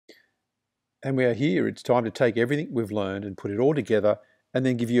And we are here. It's time to take everything we've learned and put it all together and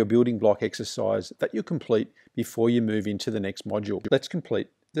then give you a building block exercise that you'll complete before you move into the next module. Let's complete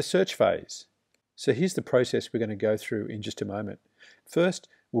the search phase. So here's the process we're going to go through in just a moment. First,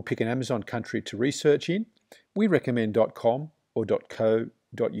 we'll pick an Amazon country to research in. We recommend .com or .co.uk.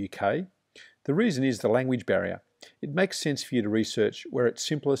 The reason is the language barrier. It makes sense for you to research where it's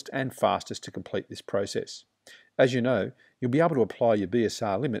simplest and fastest to complete this process. As you know, you'll be able to apply your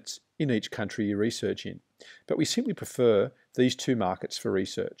BSR limits in each country you research in, but we simply prefer these two markets for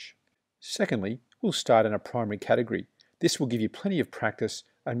research. Secondly, we'll start in a primary category. This will give you plenty of practice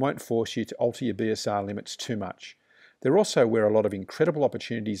and won't force you to alter your BSR limits too much. They're also where a lot of incredible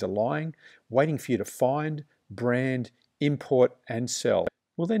opportunities are lying, waiting for you to find, brand, import and sell.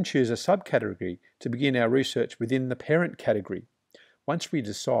 We'll then choose a subcategory to begin our research within the parent category. Once we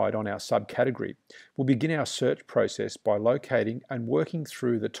decide on our subcategory, we'll begin our search process by locating and working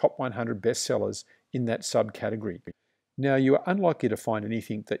through the top 100 bestsellers in that subcategory. Now, you are unlikely to find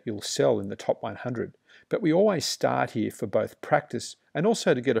anything that you'll sell in the top 100, but we always start here for both practice and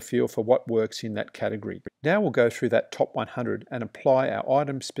also to get a feel for what works in that category. Now we'll go through that top 100 and apply our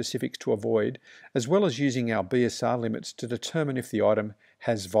item specifics to avoid, as well as using our BSR limits to determine if the item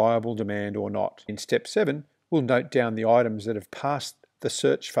has viable demand or not. In step 7, we'll note down the items that have passed the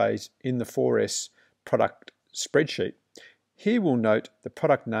search phase in the 4S product spreadsheet. Here we'll note the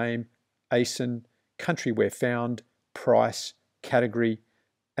product name, ASIN, country where found, price, category,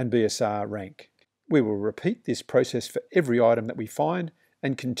 and BSR rank. We will repeat this process for every item that we find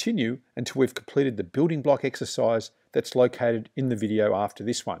and continue until we've completed the building block exercise that's located in the video after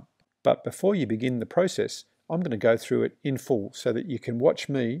this one. But before you begin the process, I'm going to go through it in full so that you can watch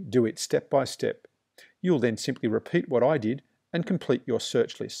me do it step by step. You'll then simply repeat what I did and complete your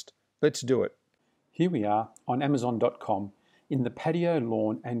search list. Let's do it. Here we are on Amazon.com in the patio,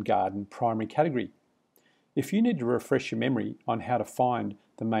 lawn and garden primary category. If you need to refresh your memory on how to find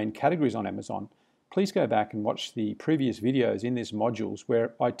the main categories on Amazon, please go back and watch the previous videos in this modules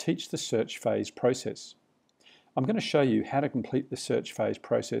where I teach the search phase process. I'm going to show you how to complete the search phase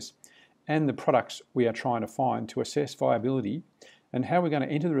process and the products we are trying to find to assess viability, and how we're going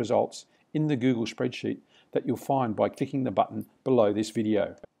to enter the results in the Google spreadsheet that you'll find by clicking the button below this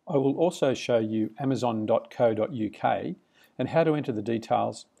video. I will also show you amazon.co.uk and how to enter the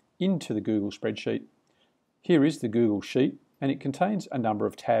details into the Google spreadsheet. Here is the Google sheet, and it contains a number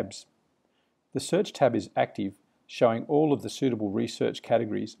of tabs. The search tab is active, showing all of the suitable research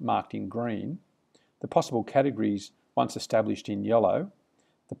categories marked in green, the possible categories once established in yellow,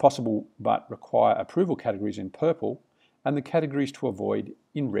 the possible but require approval categories in purple, and the categories to avoid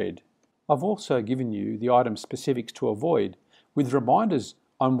in red. I've also given you the item specifics to avoid with reminders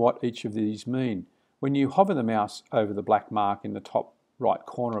on what each of these mean. When you hover the mouse over the black mark in the top right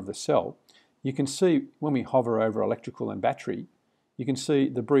corner of the cell, you can see when we hover over electrical and battery, you can see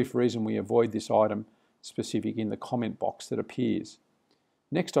the brief reason we avoid this item specific in the comment box that appears.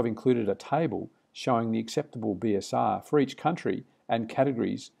 Next, I've included a table showing the acceptable BSR for each country and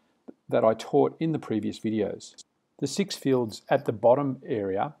categories that I taught in the previous videos. The 6 fields at the bottom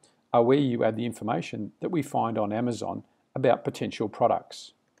area are where you add the information that we find on Amazon about potential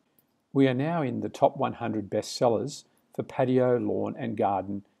products. We are now in the top 100 bestsellers for patio, lawn and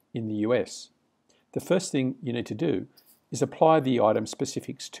garden in the US. The first thing you need to do is apply the item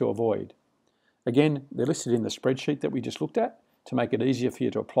specifics to avoid. Again, they're listed in the spreadsheet that we just looked at to make it easier for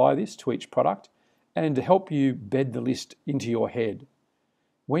you to apply this to each product and to help you bed the list into your head.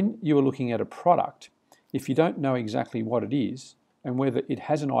 When you are looking at a product, if you don't know exactly what it is and whether it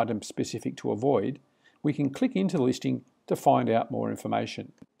has an item specific to avoid, we can click into the listing to find out more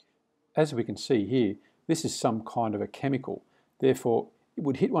information. As we can see here, this is some kind of a chemical. Therefore, it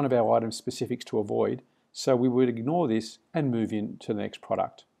would hit one of our item specifics to avoid, so we would ignore this and move in to the next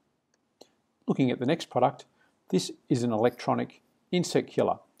product. Looking at the next product, this is an electronic insect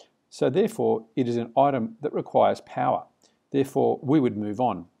killer. So therefore, it is an item that requires power. Therefore, we would move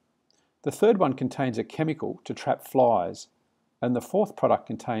on. The third one contains a chemical to trap flies, and the fourth product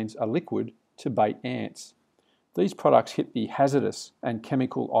contains a liquid to bait ants. These products hit the hazardous and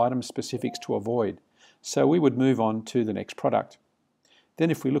chemical item specifics to avoid, so we would move on to the next product. Then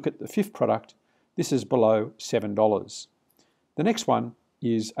if we look at the fifth product, this is below $7. The next one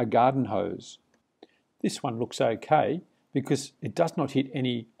is a garden hose. This one looks okay because it does not hit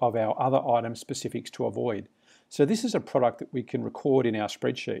any of our other item specifics to avoid. So this is a product that we can record in our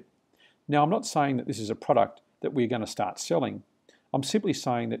spreadsheet. Now, I'm not saying that this is a product that we're going to start selling. I'm simply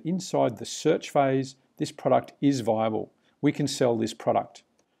saying that inside the search phase, this product is viable. We can sell this product.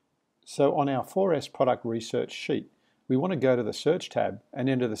 So on our 4S product research sheet, we want to go to the Search tab and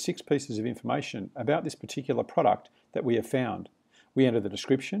enter the 6 pieces of information about this particular product that we have found. We enter the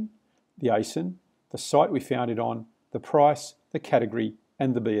description, the ASIN, the site we found it on, the price, the category,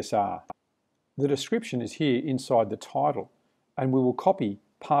 and the BSR. The description is here inside the title, and we will copy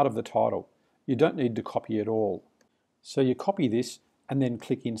part of the title. You don't need to copy it all. So you copy this and then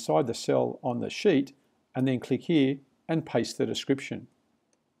click inside the cell on the sheet, and then click here and paste the description.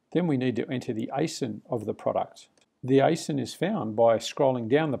 Then we need to enter the ASIN of the product. The ASIN is found by scrolling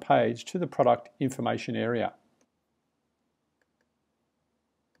down the page to the product information area.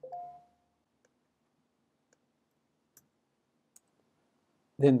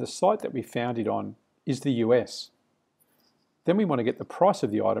 Then the site that we found it on is the US. Then we want to get the price of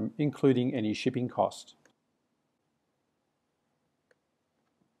the item, including any shipping cost.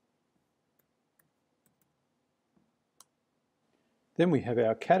 Then we have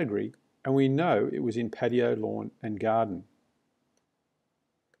our category, and we know it was in patio, lawn and garden.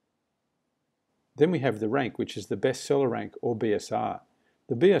 Then we have the rank, which is the bestseller rank or BSR.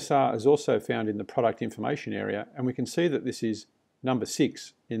 The BSR is also found in the product information area, and we can see that this is number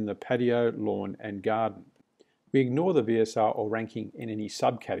 6 in the patio, lawn and garden. We ignore the BSR or ranking in any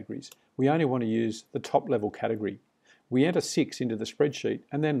subcategories. We only want to use the top level category. We enter 6 into the spreadsheet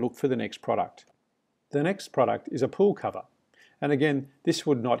and then look for the next product. The next product is a pool cover. And again, this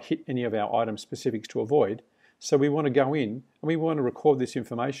would not hit any of our item specifics to avoid, so we want to go in and we want to record this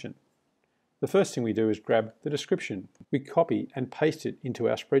information. The first thing we do is grab the description. We copy and paste it into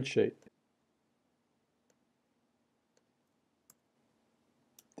our spreadsheet.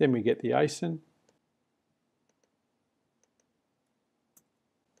 Then we get the ASIN.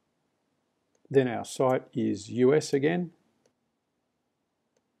 Then our site is US again.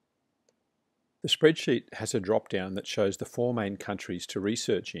 The spreadsheet has a drop-down that shows the 4 main countries to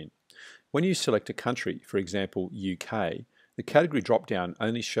research in. When you select a country, for example UK, the category drop-down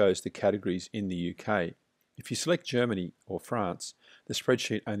only shows the categories in the UK. If you select Germany or France, the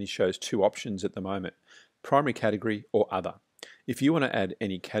spreadsheet only shows 2 options at the moment, primary category or other. If you want to add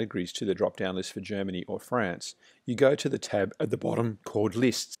any categories to the drop-down list for Germany or France, you go to the tab at the bottom called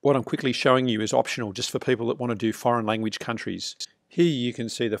Lists. What I'm quickly showing you is optional just for people that want to do foreign language countries. Here you can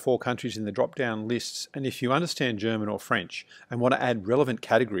see the 4 countries in the drop-down lists, and if you understand German or French and want to add relevant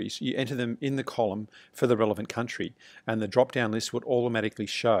categories, you enter them in the column for the relevant country, and the drop-down list would automatically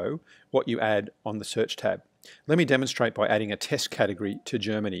show what you add on the search tab. Let me demonstrate by adding a test category to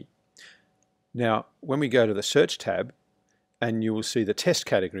Germany. Now, when we go to the search tab, and you will see the test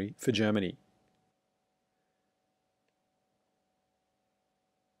category for Germany.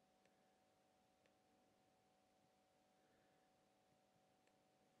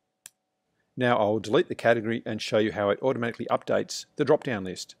 Now I'll delete the category and show you how it automatically updates the drop-down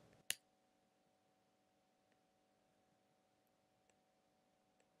list.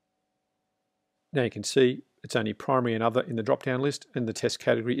 Now you can see it's only primary and other in the drop-down list, and the test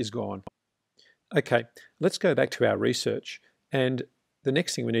category is gone. Okay, let's go back to our research, and the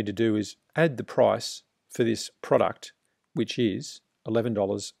next thing we need to do is add the price for this product, which is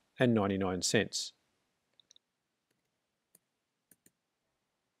 $11.99.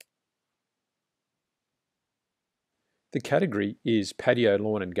 The category is patio,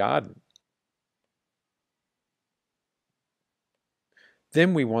 lawn and garden.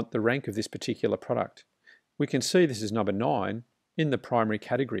 Then we want the rank of this particular product. We can see this is number 9 in the primary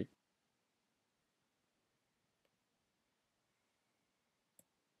category.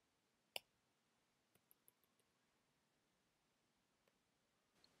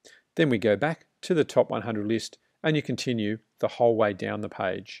 Then we go back to the top 100 list and you continue the whole way down the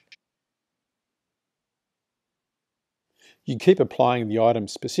page. You keep applying the item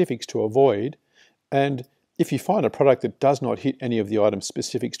specifics to avoid, and if you find a product that does not hit any of the item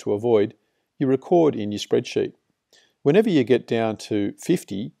specifics to avoid, you record in your spreadsheet. Whenever you get down to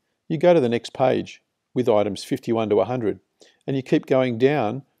 50, you go to the next page with items 51 to 100, and you keep going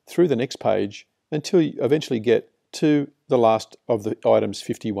down through the next page until you eventually get to the last of the items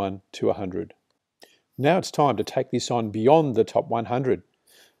 51 to 100. Now it's time to take this on beyond the top 100.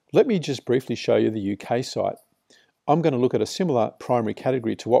 Let me just briefly show you the UK site. I'm going to look at a similar primary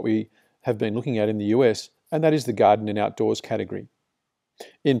category to what we have been looking at in the US, and that is the garden and outdoors category.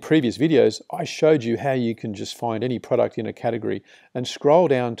 In previous videos, I showed you how you can just find any product in a category and scroll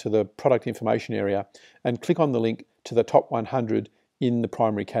down to the product information area and click on the link to the top 100 in the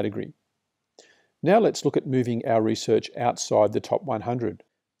primary category. Now let's look at moving our research outside the top 100.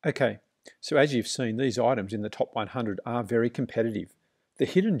 Okay, so as you've seen, these items in the top 100 are very competitive. The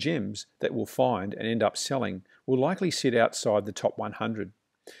hidden gems that we'll find and end up selling will likely sit outside the top 100.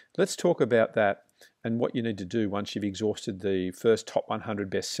 Let's talk about that and what you need to do once you've exhausted the first top 100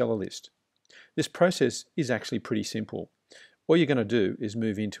 bestseller list. This process is actually pretty simple. All you're going to do is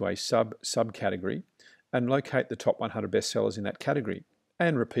move into a subcategory and locate the top 100 bestsellers in that category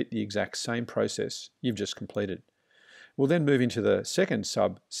and repeat the exact same process you've just completed. We'll then move into the second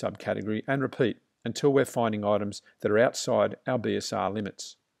subcategory and repeat until we're finding items that are outside our BSR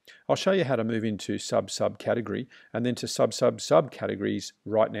limits. I'll show you how to move into subcategory and then to subcategories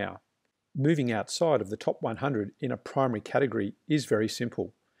right now. Moving outside of the top 100 in a primary category is very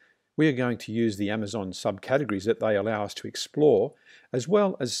simple. We are going to use the Amazon subcategories that they allow us to explore, as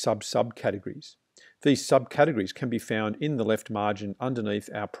well as subcategories. These subcategories can be found in the left margin underneath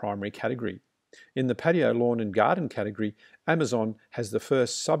our primary category. In the patio, lawn and garden category, Amazon has the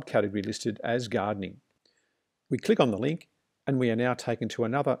first subcategory listed as gardening. We click on the link and we are now taken to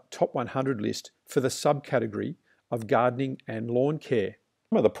another top 100 list for the subcategory of gardening and lawn care.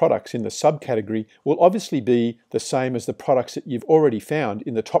 Some of the products in the subcategory will obviously be the same as the products that you've already found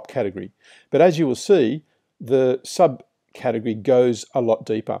in the top category, but as you will see, the subcategory goes a lot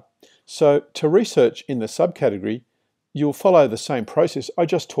deeper. So to research in the subcategory, you'll follow the same process I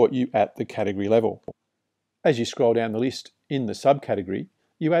just taught you at the category level. As you scroll down the list in the subcategory,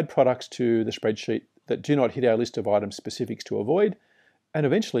 you add products to the spreadsheet that do not hit our list of item specifics to avoid, and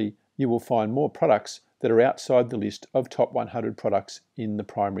eventually you will find more products that are outside the list of top 100 products in the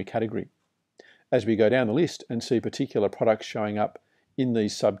primary category. As we go down the list and see particular products showing up in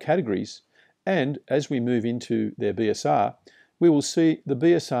these subcategories, and as we move into their BSR, we will see the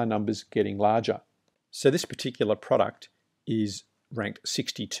BSR numbers getting larger. So this particular product is ranked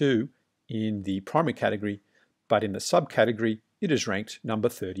 62 in the primary category, but in the subcategory, it is ranked number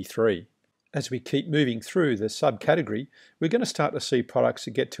 33. As we keep moving through the subcategory, we're going to start to see products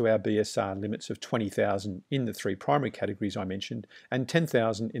that get to our BSR limits of 20,000 in the three primary categories I mentioned and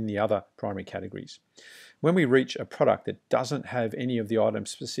 10,000 in the other primary categories. When we reach a product that doesn't have any of the item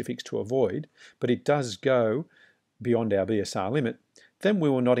specifics to avoid, but it does go beyond our BSR limit, then we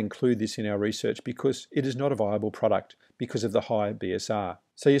will not include this in our research because it is not a viable product because of the high BSR.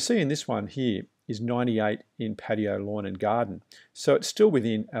 So you see in this one here is 98 in patio, lawn and garden. So it's still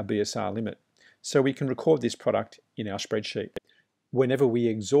within our BSR limit. So we can record this product in our spreadsheet. Whenever we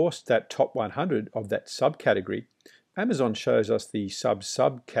exhaust that top 100 of that subcategory, Amazon shows us the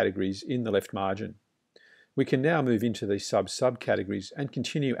subcategories in the left margin. We can now move into the subcategories and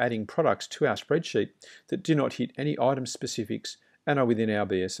continue adding products to our spreadsheet that do not hit any item specifics and are within our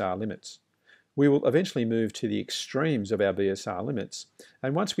BSR limits. We will eventually move to the extremes of our BSR limits,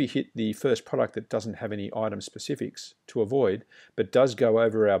 and once we hit the first product that doesn't have any item specifics to avoid, but does go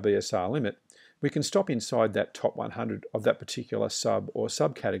over our BSR limit, we can stop inside that top 100 of that particular sub or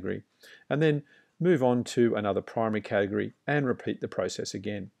subcategory, and then move on to another primary category and repeat the process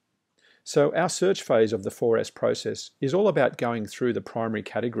again. So our search phase of the 4S process is all about going through the primary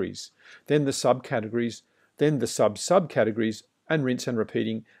categories, then the subcategories, then the subcategories, and rinse and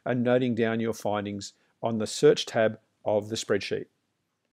repeating and noting down your findings on the search tab of the spreadsheet.